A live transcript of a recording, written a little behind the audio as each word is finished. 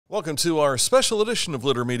Welcome to our special edition of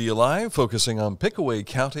Litter Media Live, focusing on Pickaway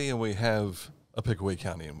County, and we have a Pickaway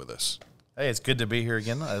Countian with us. Hey, it's good to be here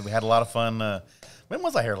again. We had a lot of fun. When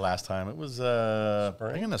was I here last time? It was in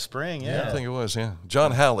the spring, yeah. I think it was, yeah.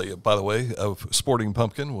 John Howley, by the way, of Sporting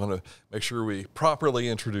Pumpkin. Want to make sure we properly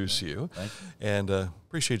introduce you. Thank you. And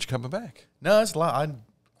appreciate you coming back. No, it's a lot. I,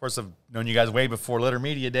 of course, I've known you guys way before Litter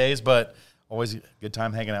Media days, but always a good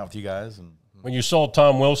time hanging out with you guys. And when you saw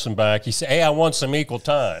Tom Wilson back, he said, "Hey, I want some equal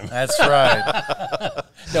time." That's right.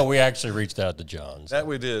 No, we actually reached out to John. That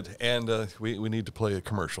we did, and we need to play a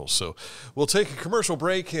commercial. So we'll take a commercial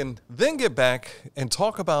break and then get back and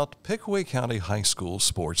talk about Pickaway County High School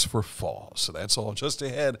sports for fall. So that's all just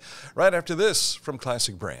ahead right after this from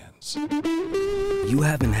Classic Brands. You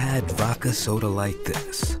haven't had vodka soda like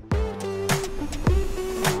this.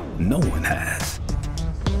 No one has.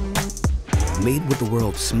 Made with the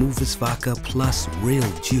world's smoothest vodka plus real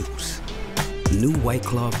juice. New White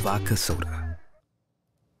Claw Vodka Soda.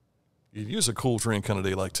 You'd use a cool drink on a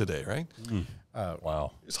day like today, right?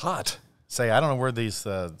 Wow. It's hot. I don't know where these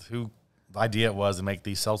who the idea it was to make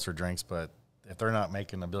these seltzer drinks, but if they're not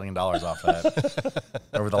making $1 billion off that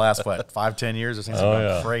over the last 5-10 years, it seems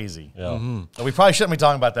crazy. Yeah. So we probably shouldn't be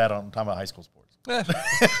talking about that on talking about high school sports.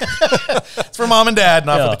 It's for mom and dad,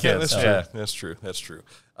 not for the kids. That's true. That's true.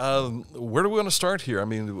 Where do we want to start here? I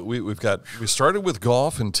mean, we started with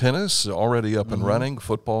golf and tennis already up and running.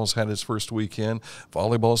 Football's had its first weekend.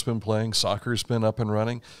 Volleyball's been playing. Soccer's been up and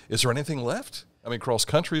running. Is there anything left? I mean, cross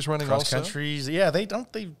country's running also. Cross country's, yeah.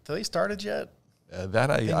 They started yet? That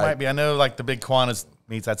might be. I know, like the big Kiwanis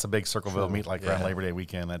meets. That's a big Circleville meet, like around Labor Day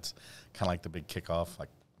weekend. That's kind of like the big kickoff. Like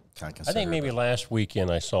kind of. I think maybe last weekend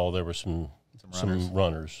I saw there were some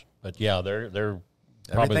runners, but yeah, they're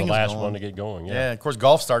probably the last one to get going. Yeah, of course,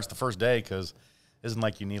 golf starts the first day because isn't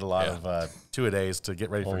like you need a lot of two-a-days to get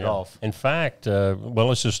ready for golf. In fact, well,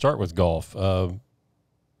 let's just start with golf.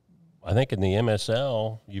 I think in the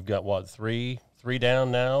MSL, you've got what three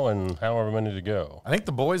down now, and however many to go. I think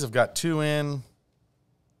the boys have got 2 in.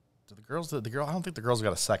 Do the girls? I don't think the girls have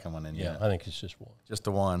got a second one in yet. Yeah, I think it's just one. Just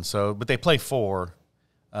the one. So, but they play 4.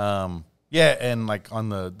 Yeah, and like on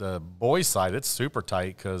the boys' side, it's super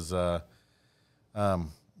tight because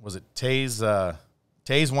was it Taze?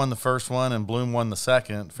 Taze won the first one and Bloom won the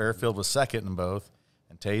second. Fairfield was second in both,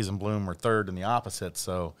 and Taze and Bloom were third in the opposite.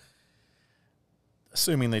 So,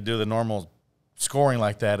 assuming they do the normal scoring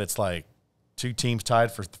like that, it's like 2 teams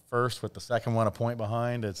tied for first with the second one a point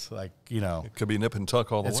behind. It's like, it could be nip and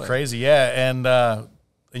tuck all the way. It's crazy, yeah. And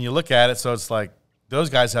you look at it, so it's like those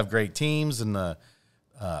guys have great teams, and the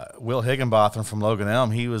Will Higginbotham from Logan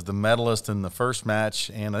Elm, he was the medalist in the first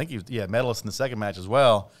match, and I think he was medalist in the second match as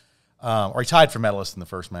well, or he tied for medalist in the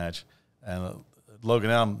first match. And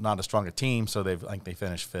Logan Elm, not as strong a team, so I think they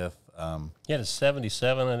finished 5th. He had a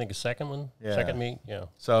 77, I think, a second meet. Yeah.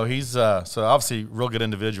 So he's so obviously real good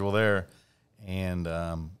individual there, and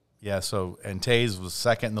and Taze was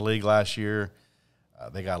second in the league last year.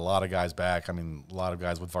 They got a lot of guys back. I mean, a lot of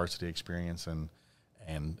guys with varsity experience and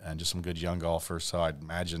just some good young golfers. So I'd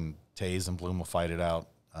imagine Taze and Bloom will fight it out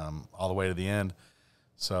all the way to the end.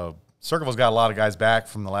 So Circleville's got a lot of guys back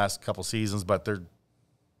from the last couple seasons, but they're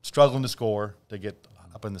struggling to score to get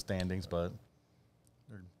up in the standings. But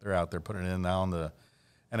they're out there putting it in now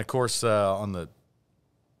and of course on the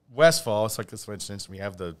Westfall, it's like this. For instance, we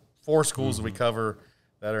have the 4 schools that we cover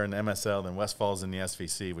that are in the MSL, then Westfall's in the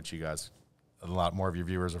SVC, which you guys, a lot more of your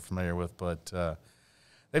viewers are familiar with, but.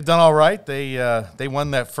 They've done all right. They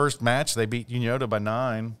won that first match. They beat Unioto by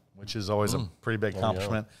 9, which is always a pretty big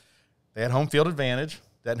accomplishment. They had home field advantage.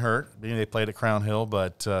 Doesn't hurt. They played at Crown Hill,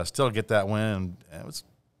 but still get that win. It was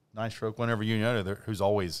a nice stroke win over Unioto, who's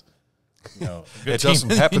always a good it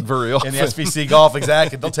doesn't happen very often. In the SVC golf,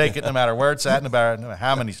 exactly. They'll take it no matter where it's at, no matter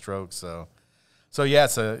how many strokes. So yeah,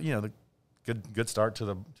 it's the good start to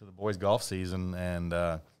the boys' golf season. And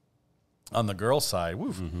on the girls' side,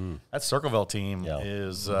 that Circleville team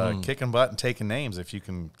is kicking butt and taking names if you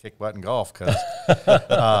can kick butt in golf, because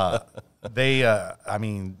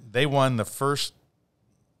they won the first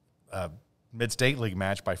mid-state league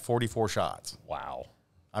match by 44 shots. Wow.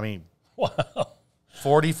 I mean,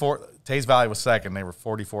 44. Taze Valley was second. They were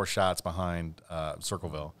 44 shots behind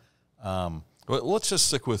Circleville. Well, let's just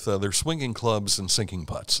stick with their swinging clubs and sinking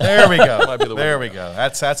putts. There we go. There we go.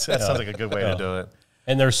 That sounds like a good way to do it.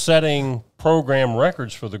 And they're setting program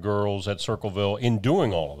records for the girls at Circleville in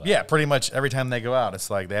doing all of that. Yeah, pretty much every time they go out, it's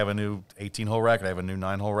like they have a new 18-hole record. They have a new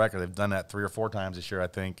 9-hole record. They've done that 3 or 4 times this year, I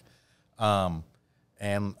think. Was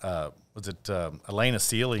it Elena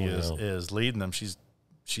Seeley is leading them. She's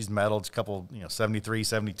medaled a couple, 73,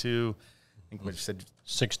 72. think what you said,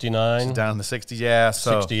 69. she's down in the 60s. Yeah,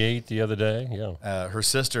 so 68 the other day. Yeah. her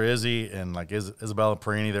sister Izzy and like Isabella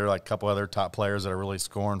Perini, they're like a couple other top players that are really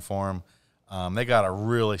scoring for them. They got a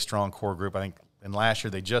really strong core group. I think, and last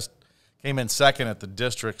year they just came in second at the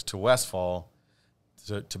districts to Westfall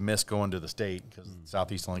to miss going to the state because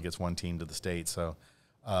Southeast only gets one team to the state. So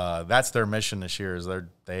that's their mission this year. Is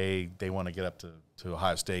they want to get up to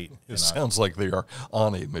Ohio State. It sounds like they are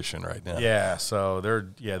on a mission right now. Yeah, so they're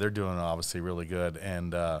doing obviously really good.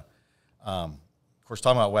 And of course,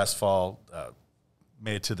 talking about Westfall,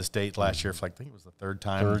 made it to the state last year for I think it was the third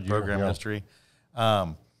time in program history.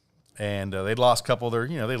 And they'd lost a couple of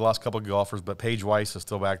they'd lost a couple of golfers, but Paige Weiss is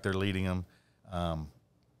still back there leading them.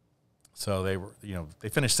 So they were, they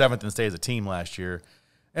finished 7th in the state as a team last year,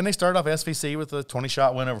 and they started off SVC with a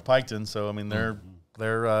 20-shot win over Piketon. So I mean, they're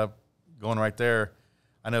going right there.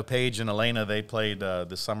 I know Paige and Elena, they played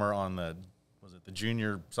this summer on the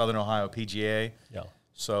Junior Southern Ohio PGA. Yeah.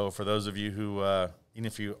 So for those of you who, even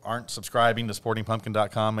if you aren't subscribing to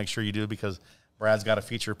SportingPumpkin.com, make sure you do, because Brad's got a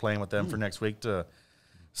feature playing with them for next week to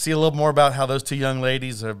see a little more about how those two young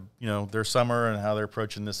ladies have, their summer and how they're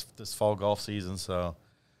approaching this fall golf season. So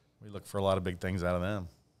we look for a lot of big things out of them.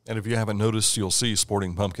 And if you haven't noticed, you'll see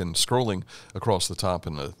Sporting Pumpkin scrolling across the top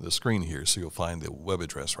in the screen here, so you'll find the web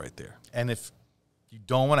address right there. And if you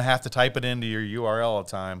don't want to have to type it into your URL all the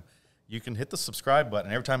time, you can hit the subscribe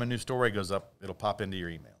button. Every time a new story goes up, it'll pop into your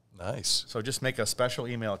email. Nice. So just make a special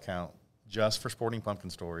email account just for Sporting Pumpkin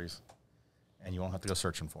stories, and you won't have to go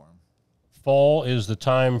searching for them. Fall is the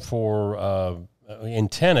time for, in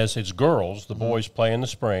tennis, it's girls. The boys play in the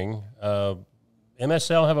spring.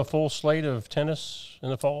 MSL have a full slate of tennis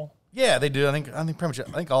in the fall? Yeah, they do. I think pretty much.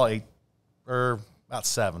 I think all 8 or about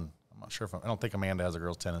 7. I'm not sure I don't think Amanda has a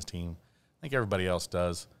girls tennis team. I think everybody else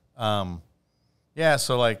does. Yeah,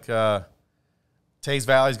 so like Tays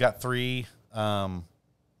Valley's got 3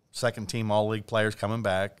 second team all league players coming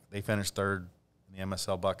back. They finished 3rd in the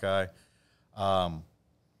MSL Buckeye.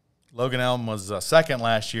 Logan Elm was second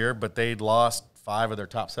last year, but they'd lost 5 of their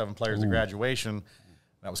top 7 players to graduation.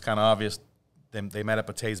 That was kind of obvious. They met up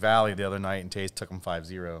at Tays Valley the other night, and Tays took them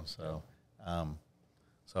 5-0.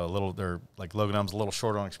 So, they're like Logan Elm's a little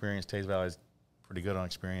short on experience. Tays Valley's pretty good on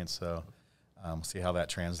experience. So, we'll see how that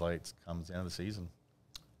translates comes the end of the season.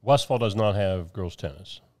 Westfall does not have girls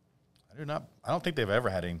tennis. I don't think they've ever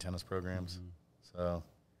had any tennis programs. So,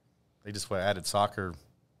 they just added soccer.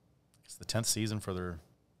 It's the 10th season for their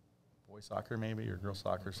boys soccer, maybe, or girls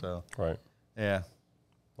soccer. So, right. Yeah.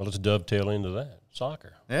 Well, let's dovetail into that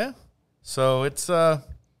soccer. Yeah. So it's not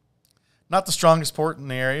the strongest sport in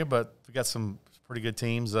the area, but we got some pretty good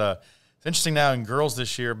teams. It's interesting now in girls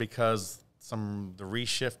this year because the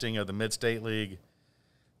reshifting of the Mid-State League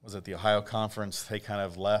was at the Ohio Conference. They kind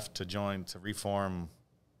of left to reform.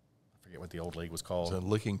 I forget what the old league was called. Is it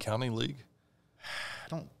Licking County League?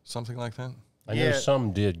 Something like that. I know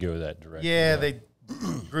some did go that direction. Yeah, they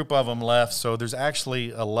group of them left. So there's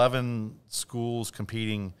actually 11 schools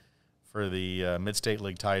competing for the Mid-State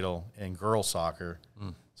League title in girls soccer.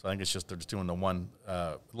 So I think they're just doing the one,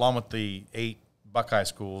 along with the 8 Buckeye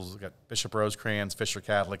schools. We've got Bishop Rosecrans, Fisher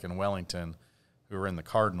Catholic, and Wellington, who are in the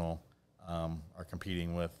Cardinal, are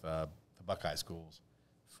competing with the Buckeye schools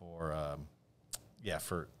for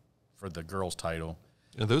the girls title.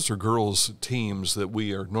 And those are girls teams that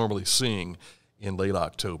we are normally seeing in late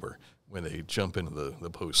October when they jump into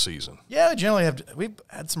the postseason. Yeah, we've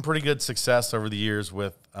had some pretty good success over the years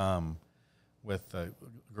with girls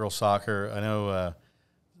soccer. I know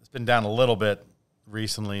it's been down a little bit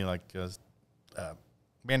recently. Like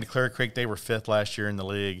Amanda Clear Creek, they were 5th last year in the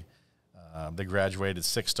league. They graduated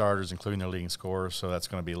 6 starters, including their leading scorer, so that's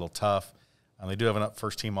going to be a little tough. They do have a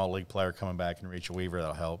first-team all-league player coming back in Rachel Weaver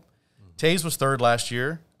that'll help. Tays was 3rd last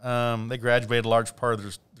year. They graduated a large part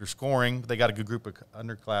of their scoring. But they got a good group of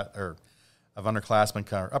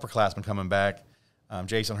upperclassmen coming back.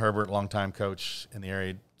 Jason Herbert, longtime coach in the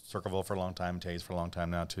area, Circleville for a long time, Tays for a long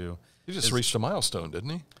time now too. He just reached a milestone, didn't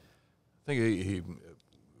he? I think he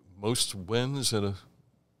most wins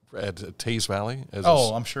at Tays Valley as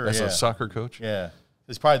a soccer coach. Yeah,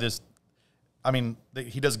 it's probably this. I mean,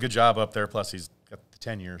 he does a good job up there. Plus, he's got the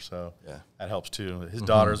tenure, so that helps too. His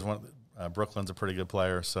daughter's Brooklyn's a pretty good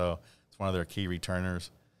player, so it's one of their key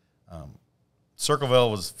returners.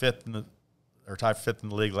 Circleville was 5th tied 5th in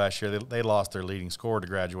the league last year. They lost their leading scorer to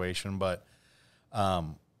graduation, but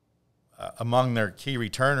among their key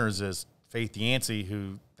returners is Faith Yancey,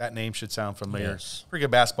 who that name should sound familiar. Yes. Pretty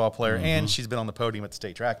good basketball player, and she's been on the podium at the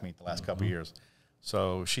state track meet the last couple of years.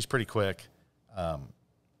 So she's pretty quick.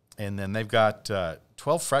 And then they've got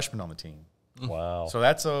 12 freshmen on the team. Wow. So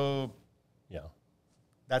that's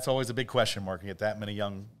that's always a big question mark. You get that many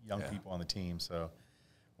young people on the team, so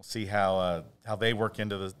we'll see how they work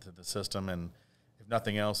into the system, and if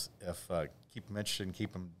nothing else, if keep them interested and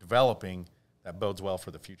keep them developing, that bodes well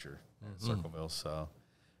for the future at Circleville. So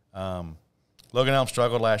Logan Elm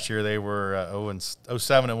struggled last year. They were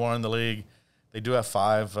 0-7-1 in the league. They do have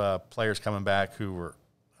 5 players coming back who were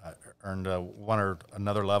earned one or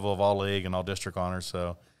another level of all league and all district honors.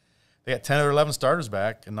 So they got 10 of their 11 starters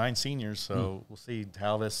back and 9 seniors. So we'll see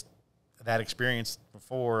how that experience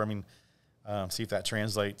before. I mean, see if that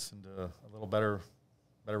translates into a little better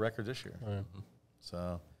record this year. Right.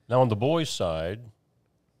 So now on the boys' side,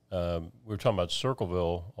 we were talking about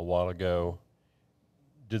Circleville a while ago.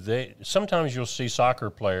 Sometimes you'll see soccer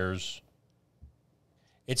players.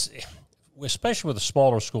 Especially with the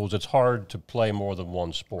smaller schools, it's hard to play more than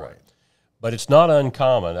one sport. Right. But it's not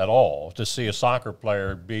uncommon at all to see a soccer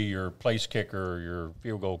player be your place kicker or your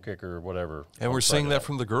field goal kicker or whatever. And we're seeing that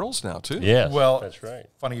from the girls now, too. Yes, well, that's right.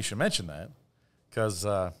 Funny you should mention that because,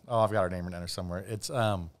 I've got her name written down there somewhere. It's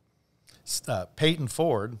Peyton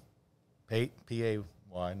Ford,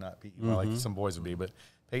 P-A-Y, not P-E-Y, like some boys would be, but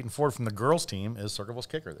Peyton Ford from the girls' team is Circleville's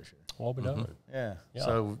kicker this year. Well done. Yeah.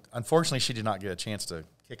 So, unfortunately, she did not get a chance to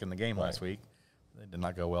kick in the game last week. It did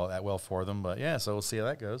not go that well for them. But, yeah, so we'll see how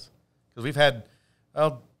that goes. Because we've had,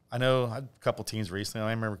 I know a couple teams recently.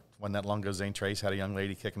 I remember when that long ago, Zane Trace had a young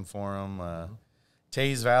lady kicking for him.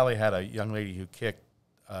 Tays Valley had a young lady who kicked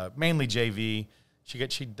mainly JV.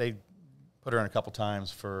 They put her in a couple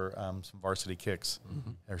times for some varsity kicks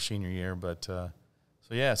her senior year. But, so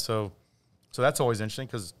that's always interesting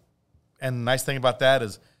and the nice thing about that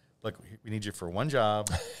is, look, we need you for one job.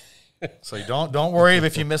 So you don't worry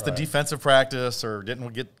if you missed the defensive practice or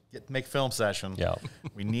didn't make film session. Yeah.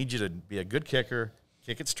 We need you to be a good kicker,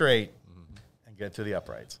 kick it straight, and get to the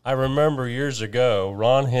uprights. I remember years ago,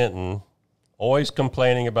 Ron Hinton always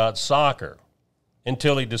complaining about soccer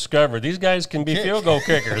until he discovered these guys can be field goal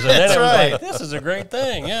kickers. And then it was like, this is a great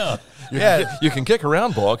thing, yeah. You can kick a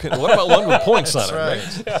round ball. What about one with points on it?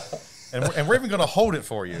 Right. Right? And we're even going to hold it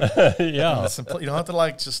for you. Yeah. You don't have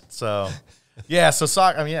to just so. Yeah, so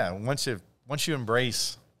soccer. I mean, once you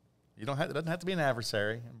embrace, it doesn't have to be an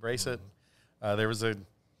adversary. Embrace it. There was a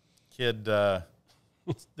kid.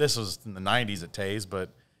 This was in the '90s at Tays, but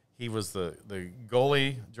he was the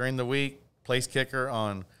goalie during the week, place kicker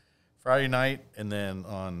on Friday night, and then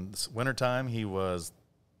on wintertime he was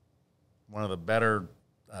one of the better,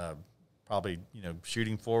 probably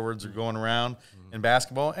shooting forwards or going around in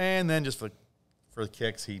basketball, and then just for the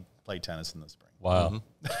kicks he played tennis in the spring. Wow.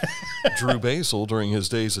 Drew Basil, during his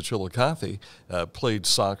days at Chillicothe, played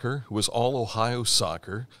soccer, was All-Ohio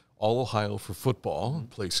soccer, All-Ohio for football,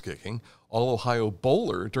 place kicking, All-Ohio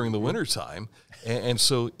bowler during the wintertime, and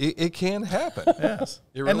so it can happen. Yes.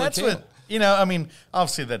 It really and that's can. what,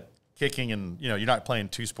 obviously that kicking and, you're not playing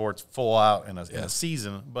 2 sports full out in a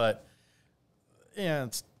season, but,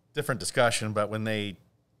 it's different discussion, but when they,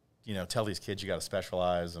 tell these kids you got to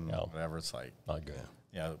specialize and whatever, it's like, Not good.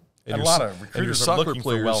 And a lot of recruiters are looking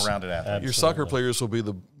for well-rounded athletes. Your soccer players will be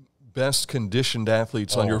the best conditioned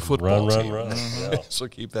athletes on your football team. Run. Yeah. So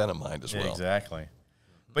keep that in mind as well. Exactly.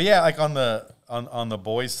 But yeah, like on the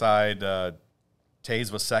boys' side,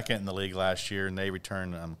 Tays was second in the league last year, and they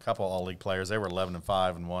returned a couple all-league players. They were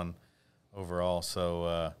 11-5 and 1 overall.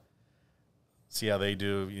 So see how they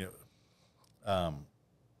do.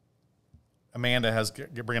 Amanda has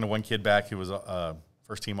bringing one kid back who was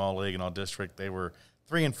first team all-league and all-district. They were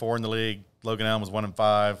 3-4 in the league. Logan Elm was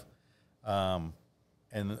 1-5.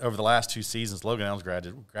 And over the last 2 seasons, Logan Elm's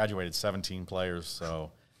graduated 17 players.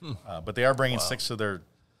 So, but they are bringing 6 of their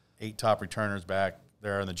 8 top returners back.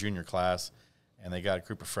 They're in the junior class, and they got a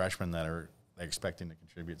group of freshmen that they're expecting to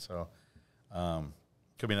contribute. So,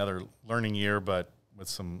 could be another learning year, but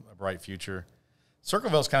with a bright future.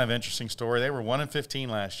 Circleville's kind of an interesting story. They were 1-15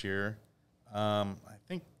 last year. I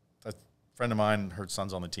think a friend of mine, her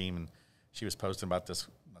son's on the team, and she was posting about this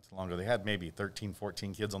not too long ago. They had maybe 13,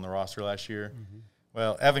 14 kids on the roster last year.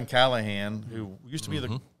 Well, Evan Callahan, who used to be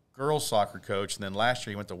the girls' soccer coach, and then last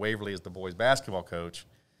year he went to Waverly as the boys' basketball coach,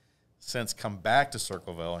 since come back to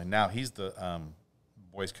Circleville, and now he's the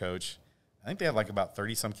boys' coach. I think they have about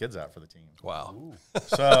 30-some kids out for the team. Wow.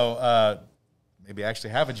 So maybe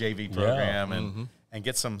actually have a JV program and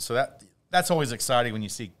get some. So that's always exciting when you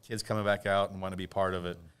see kids coming back out and want to be part of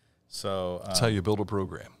it. So that's how you build a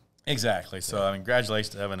program. Exactly. So,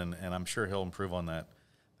 congratulations to Evan, and I'm sure he'll improve on that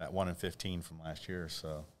 1-15 from last year.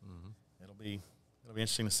 So it'll be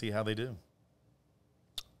interesting to see how they do.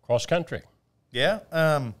 Cross country. Yeah.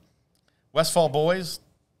 Westfall boys,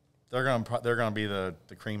 they're gonna be the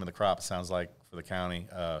cream of the crop. It sounds like for the county.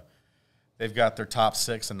 they've got their top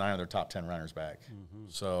 6 and 9 of their top 10 runners back.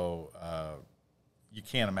 So you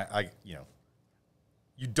can't imagine.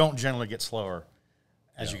 You don't generally get slower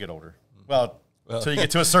as you get older. Well, until you get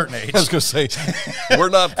to a certain age. I was going to say, we're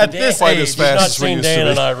not at this quite age, as fast as we used Dan to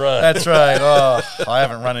and be. I run. That's right. Oh, I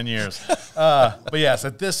haven't run in years. But yes,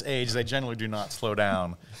 at this age, they generally do not slow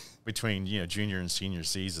down between junior and senior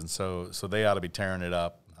season. So they ought to be tearing it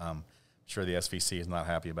up. I'm sure the SVC is not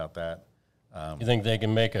happy about that. You think they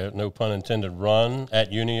can make a, no pun intended, run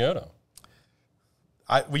at Uniota?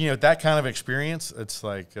 That kind of experience, it's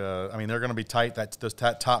like, they're going to be tight.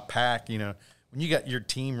 That top pack, when you got your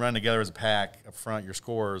team run together as a pack up front, your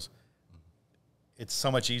scores, it's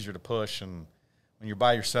so much easier to push. And when you're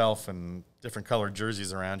by yourself and different colored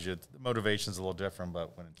jerseys around you, the motivation's a little different.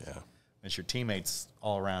 But when it's your teammates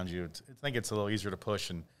all around you, I think it's a little easier to push.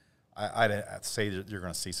 And I'd say that you're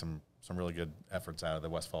going to see some really good efforts out of the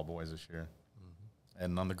Westfall boys this year.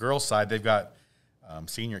 And on the girls' side, they've got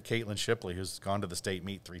senior Caitlin Shipley, who's gone to the state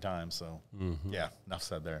meet 3 times. So, yeah, enough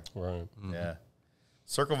said there. Right. Yeah.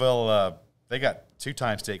 Circleville, they got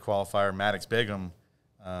 2-time state qualifier. Maddox Bigham,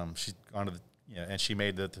 she's gone to and she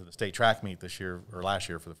made to the state track meet this year or last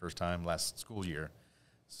year for the first time, last school year.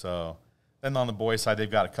 So, then on the boys' side, they've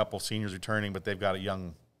got a couple seniors returning, but they've got a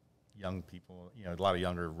young people, a lot of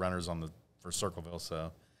younger runners for Circleville.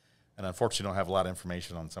 So, and unfortunately, don't have a lot of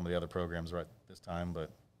information on some of the other programs right this time, but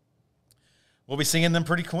we'll be seeing them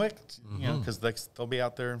pretty quick, because they'll be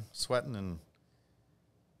out there sweating and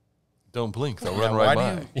don't blink; they'll run right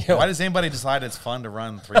by. Why does anybody decide it's fun to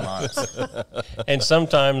run 3 miles? And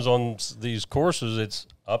sometimes on these courses, it's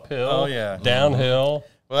uphill, downhill.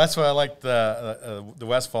 Well, that's what I like the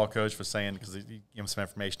Westfall coach was saying, because he gave him some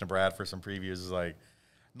information to Brad for some previews. Is like,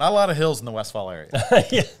 not a lot of hills in the Westfall area.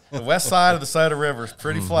 The west side of the Soda River is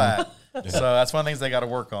pretty flat, so that's one of the things they got to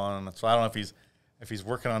work on. So I don't know if he's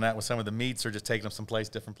working on that with some of the meets or just taking them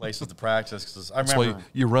different places to practice. Because I remember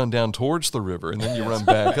you run down towards the river and then you run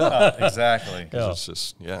back up. Exactly. It's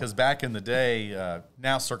just Because back in the day,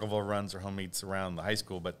 now Circleville runs their home meets around the high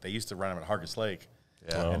school, but they used to run them at Hargis Lake.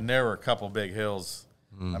 Yeah. And there were a couple big hills.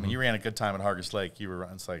 I mean, you ran a good time at Hargis Lake. You were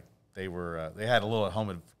running. It's like they had a little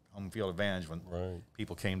home field advantage when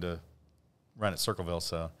people came to run at Circleville.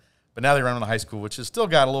 So, but now they run on the high school, which has still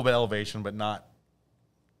got a little bit of elevation, but not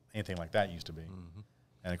anything like that used to be.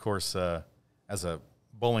 And of course, as a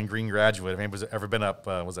Bowling Green graduate, if anybody's ever been up,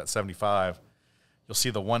 was that 75? You'll see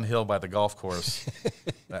the one hill by the golf course.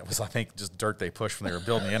 That was, I think, just dirt they pushed when they were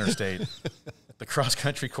building the interstate. The cross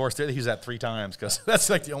country course, they use that 3 times because that's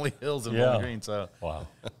like the only hills in Bowling Green. So, wow.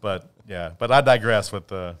 But I digress with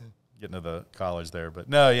getting to the college there. But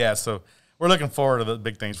no, so we're looking forward to the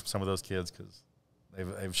big things from some of those kids because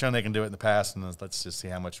they've shown they can do it in the past, and let's just see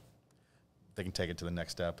how much they can take it to the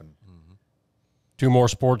next step. And 2 more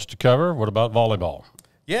sports to cover. What about volleyball?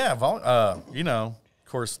 Yeah, of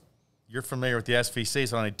course, you're familiar with the SVC,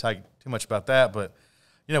 so I don't need to talk too much about that. But,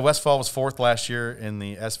 Westfall was 4th last year in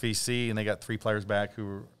the SVC, and they got 3 players back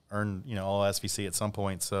who earned, all SVC at some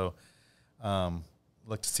point. So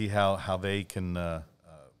look to see how they can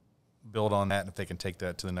build on that and if they can take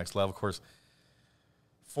that to the next level. Of course,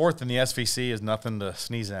 4th in the SVC is nothing to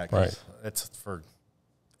sneeze at. Right. It's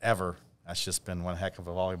forever. That's just been one heck of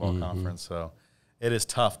a volleyball conference. So it is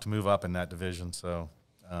tough to move up in that division. So,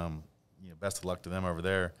 best of luck to them over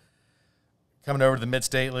there. Coming over to the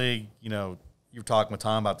Mid-State League, you were talking with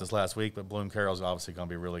Tom about this last week, but Bloom Carroll's obviously going to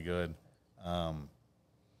be really good.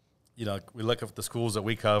 We look at the schools that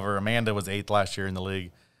we cover. Amanda was 8th last year in the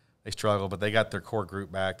league. They struggled, but they got their core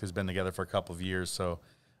group back who's been together for a couple of years. So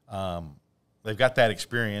they've got that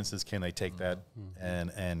experience. Can they take that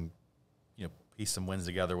and piece some wins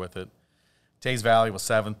together with it? Tays Valley was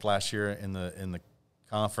 7th last year in the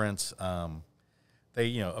conference.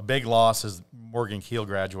 A big loss is Morgan Keel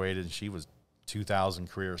graduated, and she was 2,000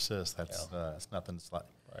 career assists. That's nothing to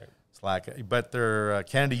slack. But they're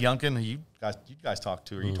Kennedy Yunkin, who you guys talked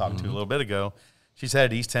to, or you talked to a little bit ago. She's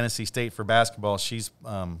headed to East Tennessee State for basketball. She's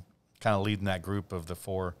kind of leading that group of the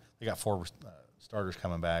 4. They got 4 starters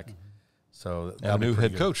coming back. So and a new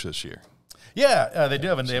head coach this year. Yeah, they do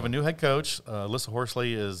have. They have a new head coach. Alyssa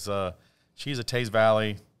Horsley is. She's a Tays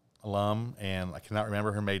Valley alum, and I cannot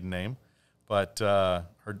remember her maiden name, but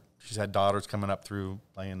she's had daughters coming up through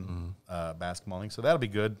playing basketball league, so that'll be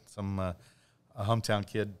good. Some a hometown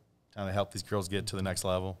kid trying to help these girls get to the next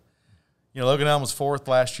level. Logan Elm was 4th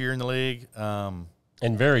last year in the league, and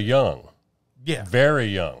very young. Yeah, very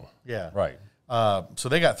young. Yeah, right. So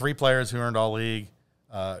they got 3 players who earned all league.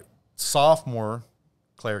 Sophomore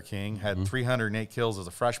Claire King had 308 kills as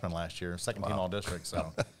a freshman last year, second team all district.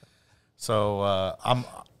 So,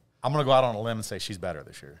 I'm going to go out on a limb and say she's better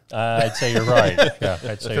this year. I'd say you're right. Yeah,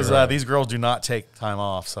 I'd say Because you're right. these girls do not take time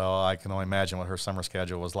off, so I can only imagine what her summer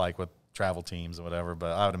schedule was like with travel teams or whatever.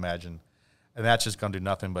 But I would imagine, and that's just going to do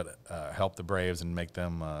nothing but help the Braves and make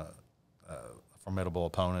them a formidable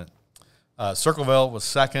opponent. Circleville was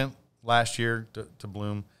second last year to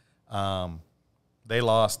Bloom. They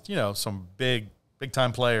lost, some big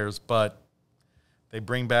time players, but they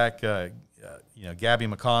bring back, Gabby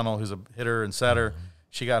McConnell, who's a hitter and setter. Mm-hmm.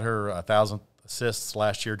 She got her 1,000th assists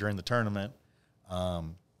last year during the tournament.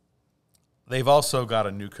 They've also got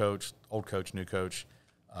a new coach, old coach, new coach.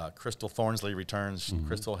 Crystal Thornsley returns. Mm-hmm.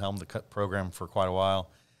 Crystal helmed the program for quite a while.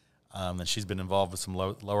 And she's been involved with some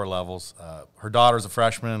lower levels. Her daughter's a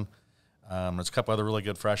freshman. There's a couple other really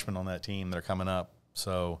good freshmen on that team that are coming up.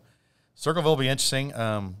 So Circleville will be interesting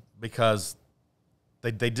because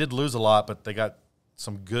they did lose a lot, but they got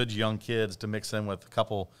some good young kids to mix in with a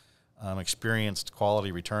couple experienced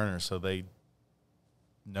quality returners. So they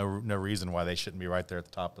no reason why they shouldn't be right there at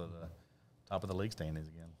the top of the league standings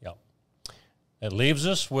again. Yep. It leaves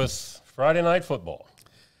us with Friday night football.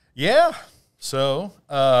 Yeah. So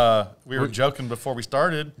we were joking before we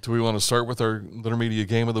started. Do we want to start with our intermediate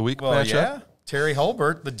game of the week matchup? Yeah. Terry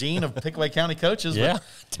Holbert, the dean of Pickaway County coaches. Yeah,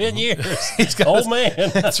 10 years. He's got old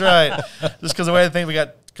man. That's right. Just because the way I think we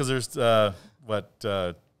got, because there's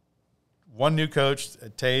one new coach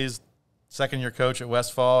at Tays, second-year coach at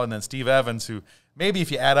Westfall, and then Steve Evans, who maybe if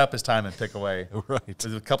you add up his time in Pickaway, right,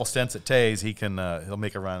 with a couple stints at Tays, he'll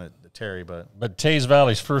make a run at Terry. But Tays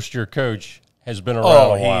Valley's first-year coach has been around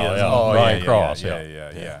a while. Yeah. Ryan Cross. Yeah.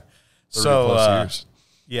 30+ years.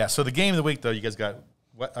 Yeah. So the game of the week, though, you guys got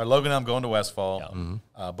Logan Elm going to Westfall. Yeah.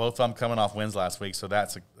 Mm-hmm. Both of them coming off wins last week, so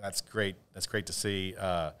that's great. That's great to see.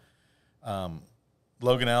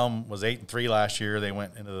 Logan Elm was 8-3 last year. They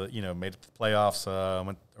went into made it to the playoffs.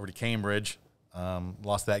 Went over to Cambridge,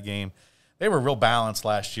 lost that game. They were real balanced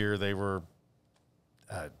last year. They were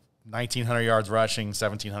 1,900 yards rushing,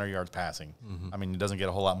 1,700 yards passing. Mm-hmm. I mean, it doesn't get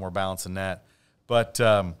a whole lot more balance than that. But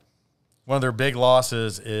one of their big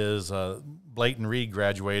losses is Blayton Reed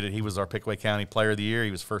graduated. He was our Pickaway County Player of the Year.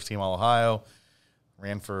 He was first team All-Ohio.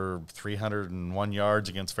 Ran for 301 yards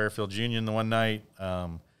against Fairfield Union the one night.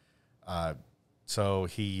 So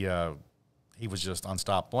he was just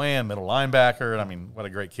unstoppable, middle linebacker. I mean, what a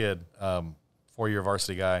great kid, 4-year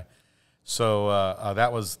varsity guy. So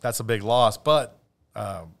that's a big loss. But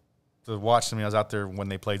to watch them, I was out there when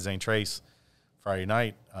they played Zane Trace Friday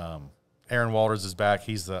night. Aaron Walters is back.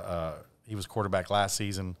 He was quarterback last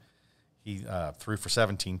season. He threw for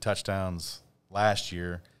 17 touchdowns last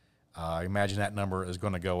year. I imagine that number is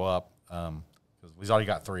going to go up because he's already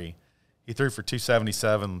got 3. He threw for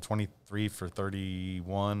 277, 23 for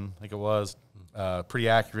 31, I think it was. Pretty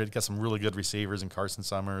accurate. Got some really good receivers in Carson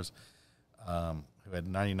Summers, who had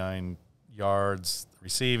 99 yards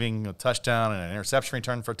receiving, a touchdown, and an interception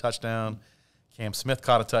return for a touchdown. Cam Smith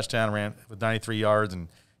caught a touchdown, ran with 93 yards, and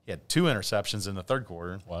he had 2 interceptions in the third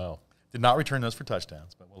quarter. Wow. Did not return those for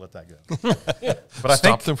touchdowns, but we'll let that go. But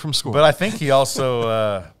Stop them from scoring. But I think he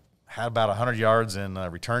also had about 100 yards in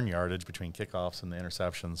return yardage between kickoffs and the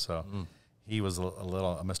interceptions. So he was a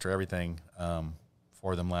little Mr. Everything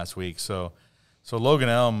for them last week. So Logan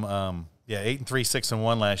Elm, 8-3,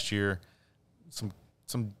 6-1 last year.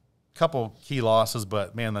 Some couple key losses,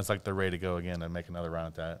 but man, that's like they're ready to go again and make another run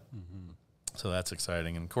at that. Mm-hmm. So that's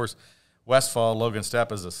exciting. And of course, Westfall, Logan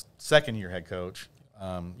Stepp is a second-year head coach.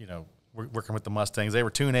 We're working with the Mustangs. They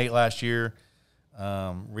were 2-8 last year,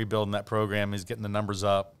 rebuilding that program. He's getting the numbers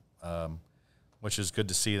up, which is good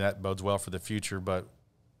to see. That bodes well for the future, but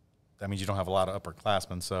that means you don't have a lot of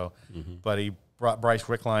upperclassmen. So, but he brought Bryce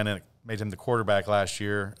Wickline in, made him the quarterback last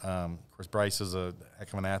year. Of course, Bryce is a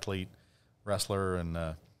heck of an athlete, wrestler, and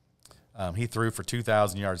he threw for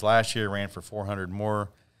 2,000 yards last year, ran for 400 more,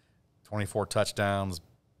 24 touchdowns,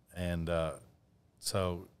 and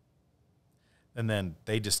and then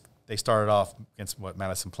they started off against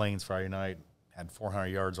Madison Plains Friday night, had 400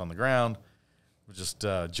 yards on the ground. It was just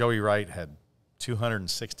Joey Wright had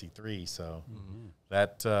 263. So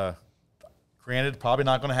that, granted, probably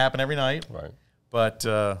not going to happen every night. Right. But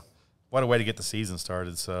what a way to get the season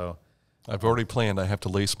started. So I've already planned I have to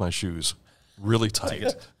lace my shoes really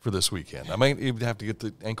tight for this weekend. I might even have to get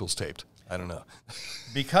the ankles taped. I don't know.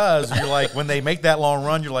 Because you're like, when they make that long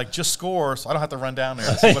run, you're like, just score so I don't have to run down there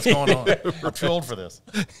and see what's going on. I'm too old for this.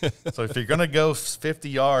 So if you're going to go 50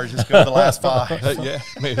 yards, just go to the last 5. Yeah,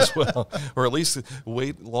 may as well. Or at least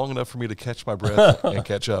wait long enough for me to catch my breath and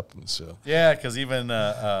catch up. So yeah, because even,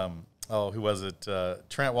 who was it?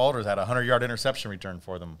 Trent Walters had a 100-yard interception return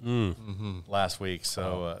for them last week.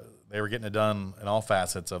 So they were getting it done in all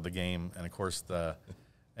facets of the game. And, of course,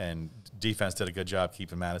 and defense did a good job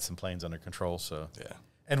keeping Madison Plains under control. So Yeah.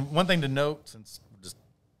 And one thing to note, since just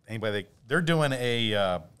anybody, they're doing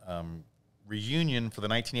a reunion for the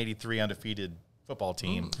 1983 undefeated football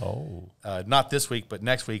team. Not this week, but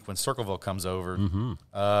next week when Circleville comes over.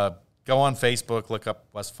 Go on Facebook, look up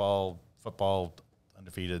Westfall football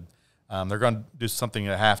undefeated. They're going to do something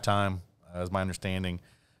at halftime, is my understanding.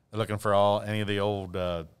 They're looking for any of the old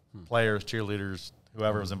players, cheerleaders,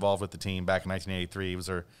 whoever was involved with the team back in 1983. It was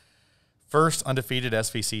their first undefeated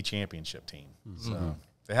SVC championship team. So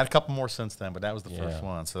they had a couple more since then, but that was the first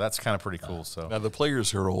one. So that's kind of pretty cool. So Now, the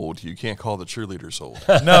players are old. You can't call the cheerleaders old.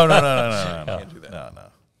 No. Can't do that.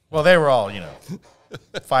 No. Well, they were all,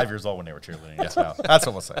 5 years old when they were cheerleading. That's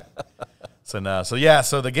what we'll say. So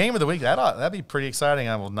the game of the week, that'd be pretty exciting.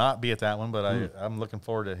 I will not be at that one, but I'm looking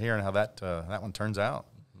forward to hearing how that one turns out.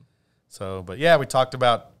 So, but yeah, we talked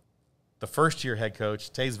about the first-year head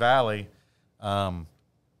coach, Taze Valley.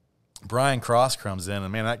 Brian Cross comes in,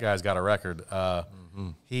 and man, that guy's got a record.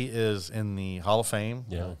 He is in the Hall of Fame,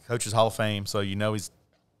 Coaches Hall of Fame, so he's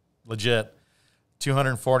legit.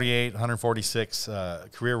 248, 146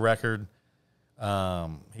 career record.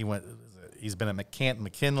 He's been at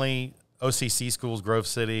McKinley, OCC schools, Grove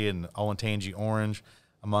City, and Olentangy Orange,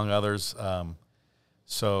 among others.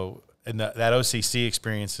 And that OCC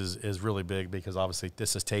experience is really big because obviously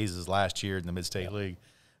this is Taze's last year in the Mid-State League.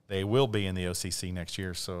 They will be in the OCC next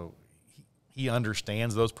year, so he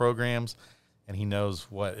understands those programs, and he knows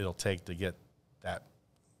what it'll take to get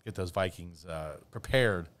those Vikings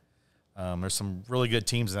prepared. There's some really good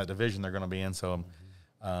teams in that division they're going to be in, so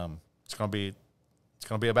it's going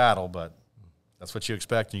to be a battle, but that's what you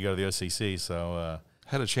expect when you go to the OCC. So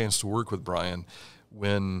had a chance to work with Brian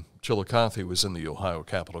when Chillicothe was in the Ohio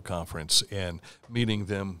Capital Conference and meeting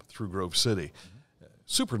them through Grove City.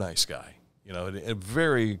 Super nice guy, and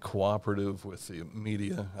very cooperative with the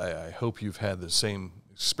media. I hope you've had the same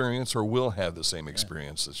experience or will have the same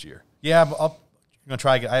experience this year. Yeah, I'm going to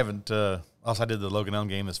try. I haven't. Also, I did the Logan Elm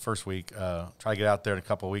game this first week. Try to get out there in a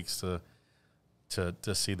couple of weeks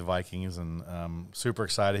to see the Vikings, and super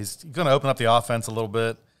excited. He's going to open up the offense a little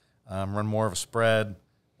bit, run more of a spread.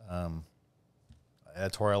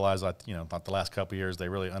 Editorialize, not the last couple of years, they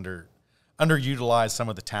really underutilized some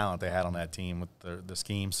of the talent they had on that team with the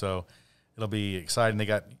scheme. So it'll be exciting. They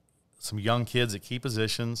got some young kids at key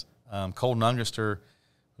positions. Colton Ungerster,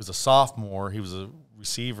 who's a sophomore, he was a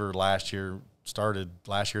receiver last year. Started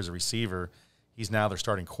last year as a receiver. He's now their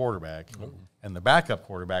starting quarterback, and the backup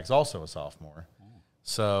quarterback is also a sophomore.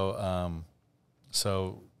 So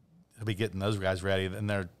he'll be getting those guys ready.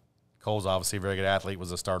 And Cole's obviously a very good athlete,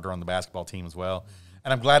 was a starter on the basketball team as well.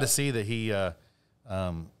 And I'm glad to see that he is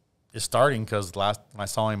starting because last when I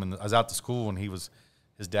saw him, I was out to school and his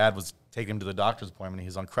dad was taking him to the doctor's appointment. He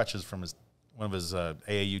was on crutches from one of his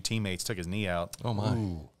AAU teammates took his knee out. Oh, my.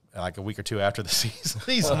 Ooh. Like a week or two after the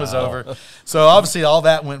season was over. So obviously all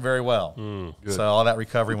that went very well. So all that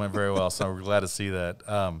recovery went very well. So we're glad to see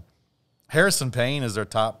that. Harrison Payne is their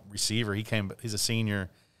top receiver. He's a senior.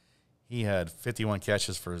 He had 51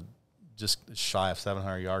 catches for just shy of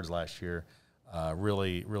 700 yards last year.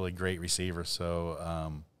 Really, really great receiver.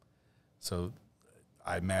 So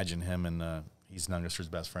I imagine him and he's Nungester's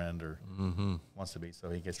best friend or wants to be. So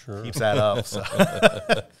he keeps that up. So.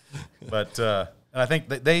 But and I think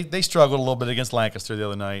they struggled a little bit against Lancaster the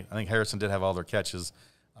other night. I think Harrison did have all their catches,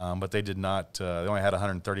 but they did not. They only had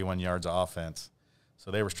 131 yards of offense,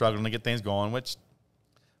 so they were struggling to get things going. Which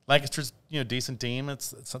Lancaster's decent team.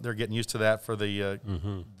 They're getting used to that for the.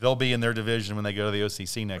 They'll be in their division when they go to the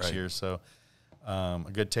OCC next year. So a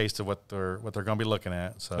good taste of what they're going to be looking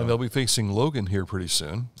at. So and they'll be facing Logan here pretty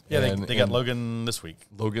soon. Yeah, they got Logan this week.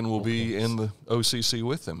 Logan will be in the OCC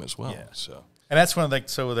with them as well. Yeah. So. And that's one of the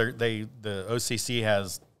OCC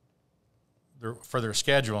has for their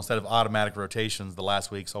schedule, instead of automatic rotations, the last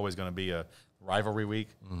week's always going to be a rivalry week.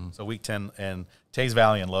 So week 10 and Taze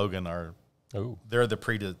Valley and Logan they're the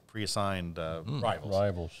pre-assigned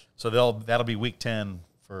rivals. So that'll be week 10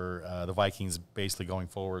 for the Vikings basically going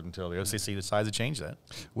forward until the OCC decides to change that.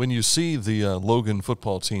 When you see the Logan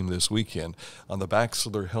football team this weekend, on the backs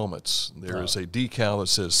of their helmets, there is a decal that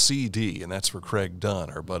says CD, and that's for Craig Dunn,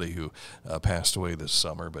 our buddy who passed away this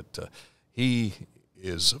summer. But he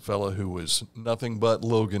is a fellow who was nothing but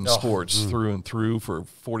Logan sports through and through for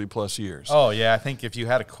 40-plus years. Oh, yeah. I think if you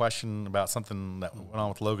had a question about something that went on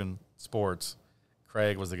with Logan sports,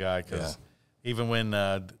 Craig was the guy because even when,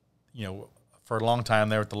 for a long time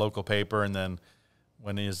there with the local paper, and then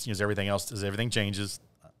when everything changes,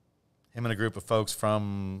 him and a group of folks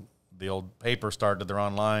from the old paper started their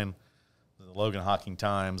online, the Logan Hawking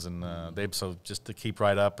Times, and just to keep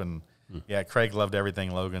right up, and yeah, Craig loved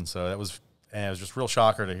everything Logan. So it was just real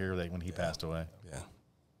shocker to hear that when he passed away. Yeah.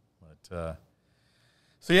 But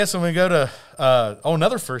so when we go to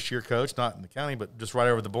another first-year coach, not in the county, but just right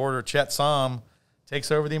over the border, Chet Somm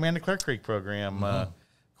takes over the Amanda Clare Creek program. Of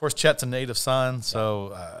course, Chet's a native son,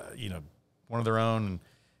 so one of their own. And,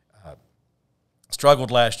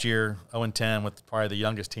 struggled last year, 0-10 with probably the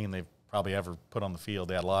youngest team they've probably ever put on the field.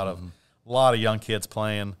 They had a lot of young kids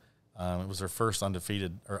playing. It was their first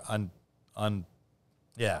undefeated or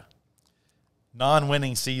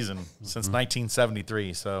non-winning season since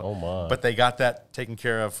 1973. So, but they got that taken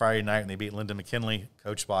care of Friday night, and they beat Linda McKinley,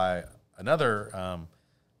 coached by another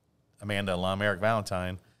Amanda alum, Eric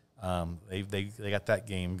Valentine. They got that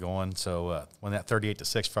game going. So won that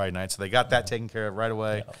 38-6 Friday night. So they got that taken care of right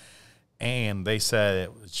away. Yeah. And they said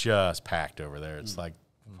it was just packed over there. It's like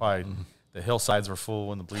probably the hillsides were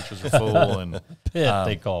full and the bleachers were full. And pit,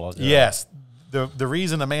 they call it. Yeah. Yes. The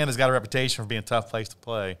reason Amanda's got a reputation for being a tough place to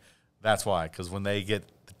play, that's why. Because when they get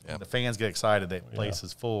the fans get excited, the place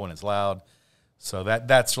is full and it's loud. So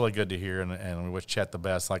that's really good to hear. And we wish Chet the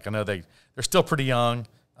best. Like, I know they're still pretty young.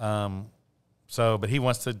 But he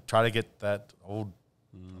wants to try to get that old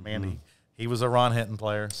Amanda. He was a Ron Hinton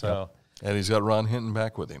player. So and he's got Ron Hinton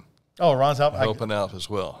back with him. Oh, Ron's helping out as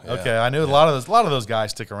well. Yeah. Okay, I knew a lot of those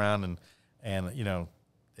guys stick around, and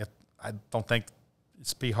if I don't think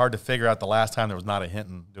it'd be hard to figure out the last time there was not a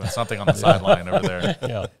Hinton doing something on the sideline over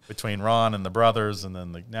there between Ron and the brothers, and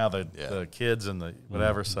then the kids and the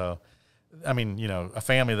whatever. So, I mean, a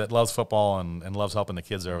family that loves football and loves helping the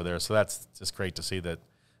kids over there. So that's just great to see that.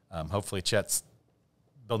 Hopefully, Chet's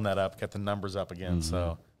building that up, get the numbers up again.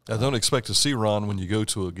 So. I don't expect to see Ron when you go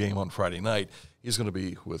to a game on Friday night. He's going to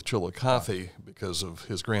be with Chillicothe because of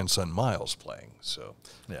his grandson Miles playing. So,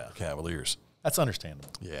 Cavaliers. That's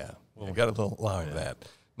understandable. Yeah, you got to allow him that.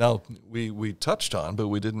 Now, we touched on, but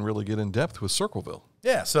we didn't really get in depth with Circleville.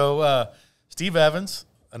 Yeah, so Steve Evans,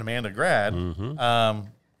 an Amanda grad,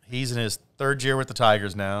 he's in his third year with the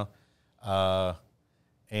Tigers now. Third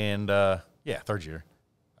year,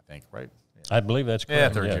 I think, right? Yeah. I believe that's correct.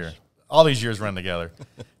 Yeah, third year. All these years run together.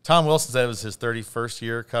 Tom Wilson said it was his 31st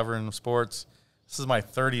year covering sports. This is my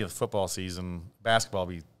 30th football season. Basketball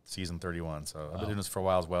will be season 31. So I've been doing this for a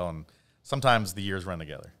while as well, and sometimes the years run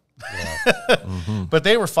together. Yeah. But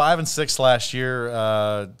they were 5-6 last year,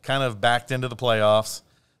 kind of backed into the playoffs.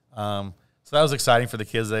 So that was exciting for the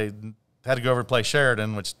kids. They had to go over and play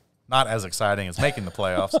Sheridan, which not as exciting as making the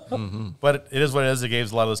playoffs. But it is what it is. It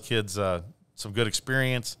gave a lot of those kids some good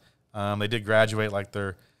experience. They did graduate like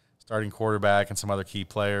their starting quarterback and some other key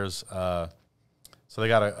players. So they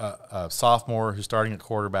got a sophomore who's starting at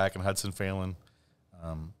quarterback in Hudson Phelan.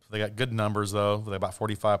 So they got good numbers, though. They about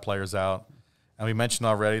 45 players out. And we mentioned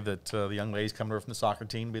already that the young lady's coming over from the soccer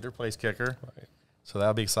team to be their place kicker. Right. So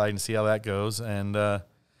that'll be exciting to see how that goes. And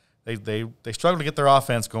they struggled to get their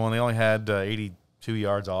offense going. They only had 82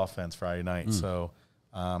 yards of offense Friday night. So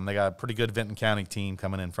they got a pretty good Vinton County team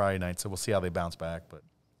coming in Friday night. So we'll see how they bounce back. But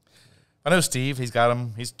I know Steve. He's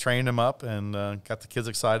trained them up and got the kids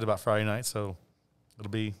excited about Friday night. So should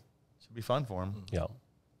be fun for him. Yeah,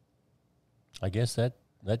 I guess that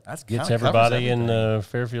gets everybody in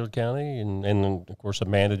Fairfield County, and of course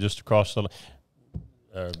Amanda just across the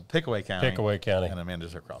Pickaway County, and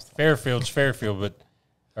Amanda's across the Fairfield's Fairfield,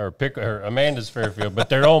 or Amanda's Fairfield, but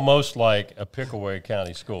they're almost like a Pickaway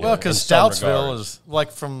County school. Well, because Stoutsville is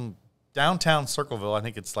like from downtown Circleville, I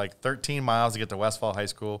think it's like 13 miles to get to Westfall High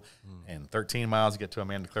School and 13 miles to get to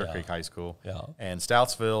Amanda Clare Creek High School. Yeah. And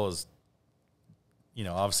Stoutsville is,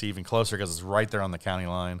 obviously even closer because it's right there on the county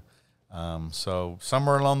line. So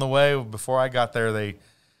somewhere along the way, before I got there,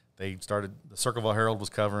 they started, the Circleville Herald was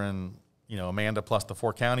covering, Amanda plus the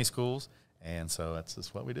 4 county schools. And so that's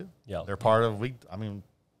just what we do. Yeah. They're part of,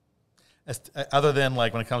 other than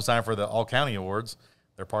like when it comes time for the all county awards,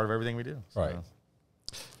 they're part of everything we do. So. Right.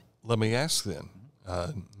 Let me ask then,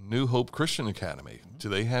 New Hope Christian Academy, do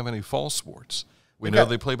they have any fall sports? We know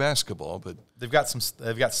they play basketball, but they've got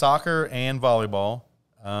soccer and volleyball.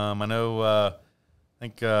 I know. I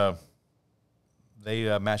think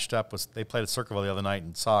they matched up with. They played at Circleville the other night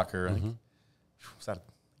in soccer. I think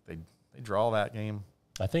they draw that game.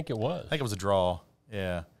 I think it was. I think it was a draw.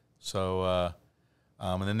 Yeah. So,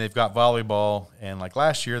 and then they've got volleyball, and like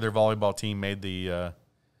last year, their volleyball team made the.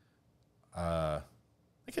 I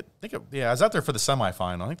was out there for the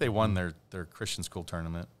semifinal. I think they won their Christian school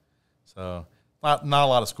tournament. So not a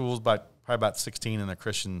lot of schools, but probably about 16 in the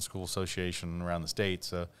Christian School Association around the state.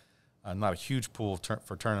 So not a huge pool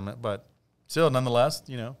for tournament, but still, nonetheless,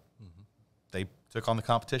 they took on the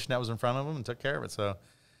competition that was in front of them and took care of it. So,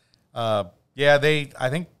 I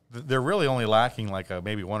think they're really only lacking like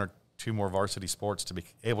maybe 1 or 2 more varsity sports to be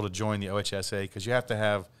able to join the OHSA, because you have to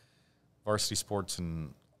have varsity sports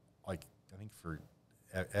in, like, I think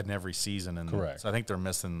in every season. And correct. So I think they're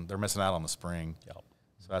missing out on the spring. Yep.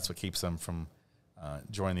 So that's what keeps them from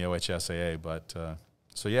joining the OHSAA. But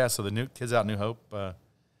so the new kids out in New Hope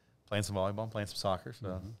playing some volleyball, playing some soccer. So.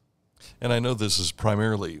 Mm-hmm. And I know this is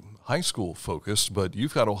primarily high school focused, but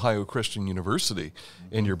you've got Ohio Christian University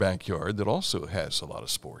in your backyard that also has a lot of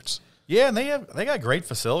sports. Yeah, and they got great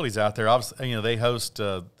facilities out there. Obviously, they host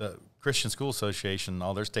the Christian School Association.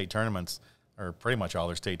 All their state tournaments, or pretty much all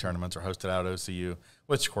their state tournaments, are hosted out at OCU,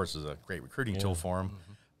 which of course is a great recruiting tool for them.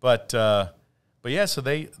 Mm-hmm. But yeah, so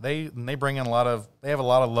they bring in they have a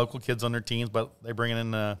lot of local kids on their teams, but they bring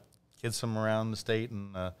in kids from around the state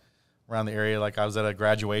and around the area. Like, I was at a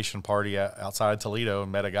graduation party outside of Toledo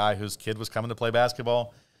and met a guy whose kid was coming to play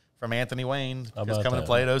basketball from Anthony Wayne. He was coming to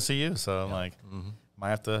play at OCU. So I'm like, might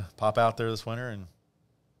have to pop out there this winter and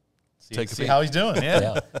see how he's doing.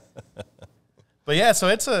 Yeah. But yeah, so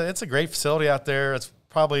it's a great facility out there. It's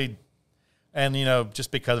probably, and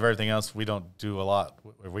just because of everything else, we don't do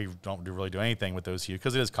really do anything with OCU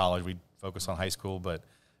because it is college. We focus on high school, but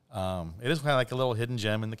it is kind of like a little hidden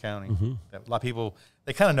gem in the county. Mm-hmm. A lot of people,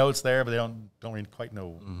 they kind of know it's there, but they don't really quite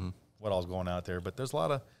know what all's going on out there. But there's a lot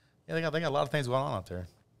of they got a lot of things going on out there.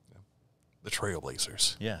 The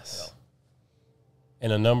Trailblazers. Yes. Yeah.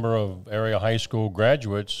 And a number of area high school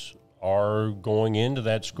graduates are going into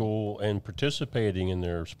that school and participating in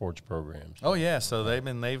their sports programs. Oh yeah, so they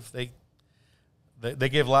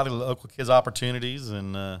give a lot of local kids opportunities,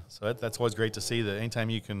 and so that's always great to see that anytime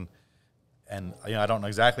you can. And I don't know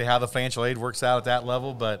exactly how the financial aid works out at that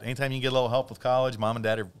level, but anytime you can get a little help with college, mom and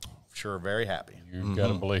dad are sure very happy. You've got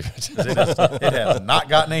to believe it. It has not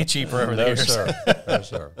gotten any cheaper over the years. Sir. No,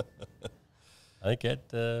 sir. I think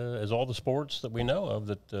that is all the sports that we know of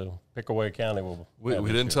that Pickaway County will. We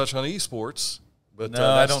didn't touch on esports, but No,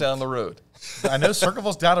 that's down the road. I know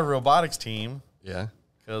Circleville's got a robotics team. Yeah.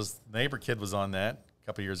 Because the neighbor kid was on that a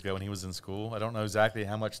couple of years ago when he was in school. I don't know exactly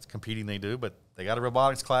how much competing they do, but they got a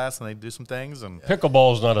robotics class and they do some things. And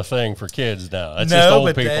pickleball's not a thing for kids now. That's just old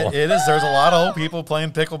people. It is. There's a lot of old people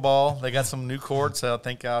playing pickleball. They got some new courts, I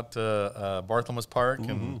think, out to Barthelmess Park,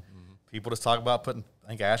 and people just talk about putting. I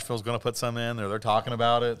think Asheville's going to put some in, or they're talking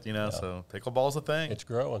about it. So pickleball's a thing. It's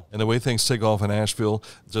growing. And the way things take off in Asheville,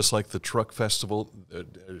 just like the truck festival,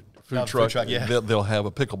 food truck, they'll have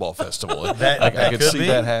a pickleball festival. I could see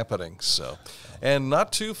that happening. So, and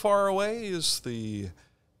not too far away is the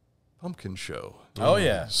pumpkin show. Oh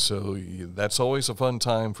yeah. So that's always a fun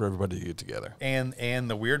time for everybody to get together. And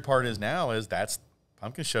the weird part is now is that's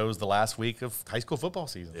pumpkin show is the last week of high school football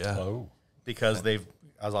season. Yeah. Oh. Because they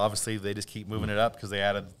just keep moving it up because they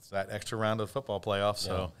added that extra round of football playoffs.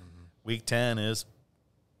 So week 10 is,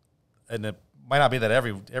 and it might not be that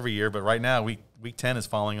every year, but right now week 10 is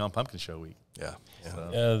falling on pumpkin show week. Yeah.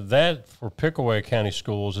 So. That for Pickaway County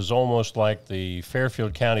schools is almost like the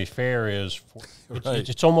Fairfield County Fair is.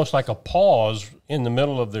 It's almost like a pause in the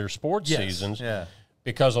middle of their sports seasons. Yeah.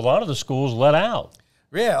 Because a lot of the schools let out.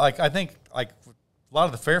 Yeah, I think a lot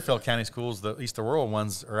of the Fairfield County schools, the East of Rural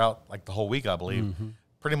ones, are out like the whole week, I believe. Mm-hmm.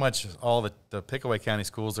 Pretty much all the Pickaway County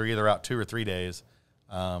schools are either out 2 or 3 days.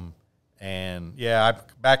 And yeah,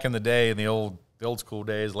 back in the day, in the old school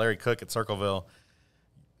days, Larry Cook at Circleville,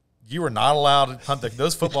 you were not allowed to punt.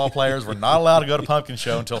 Those football players were not allowed to go to pumpkin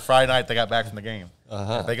show until Friday night they got back from the game.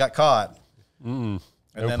 If they got caught. No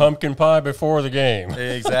pumpkin pie before the game.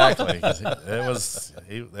 Exactly. It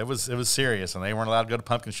was serious, and they weren't allowed to go to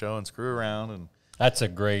pumpkin show and screw around. And that's a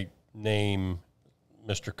great name,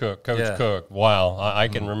 Mr. Cook, Coach Cook. Wow, I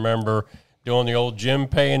can remember doing the old Jim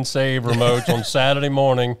Pay and Save remotes on Saturday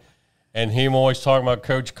morning, and him always talking about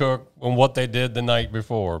Coach Cook and what they did the night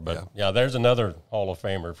before. But yeah, there's another Hall of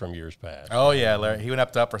Famer from years past. Oh yeah, Larry. He went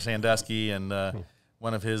up to Upper Sandusky, and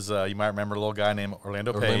one of his, you might remember a little guy named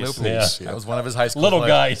Orlando Pace. Yeah. That was one of his high school little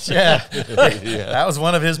players. Guys. Yeah. That was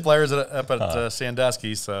one of his players up at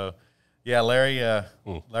Sandusky. So, yeah,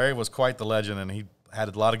 Larry was quite the legend, and he had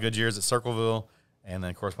a lot of good years at Circleville, and then,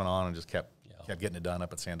 of course, went on and just kept getting it done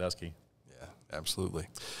up at Sandusky. Yeah, absolutely.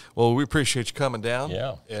 Well, we appreciate you coming down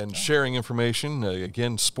and sharing information.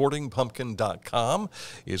 Again, sportingpumpkin.com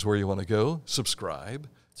is where you want to go. Subscribe.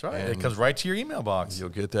 That's right. It comes right to your email box. You'll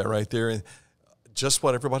get that right there. Just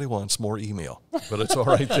what everybody wants, more email, but it's all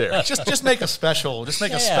right there. just make a special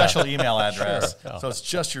email address. Sure. So it's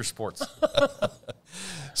just your sports.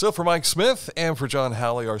 So for Mike Smith and for John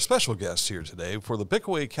Howley, our special guests here today for the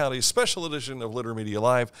Pickaway County special edition of Litter Media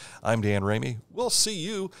Live, I'm Dan Ramey. We'll see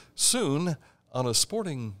you soon on a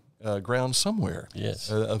sporting ground somewhere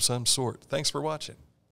of some sort. Thanks for watching.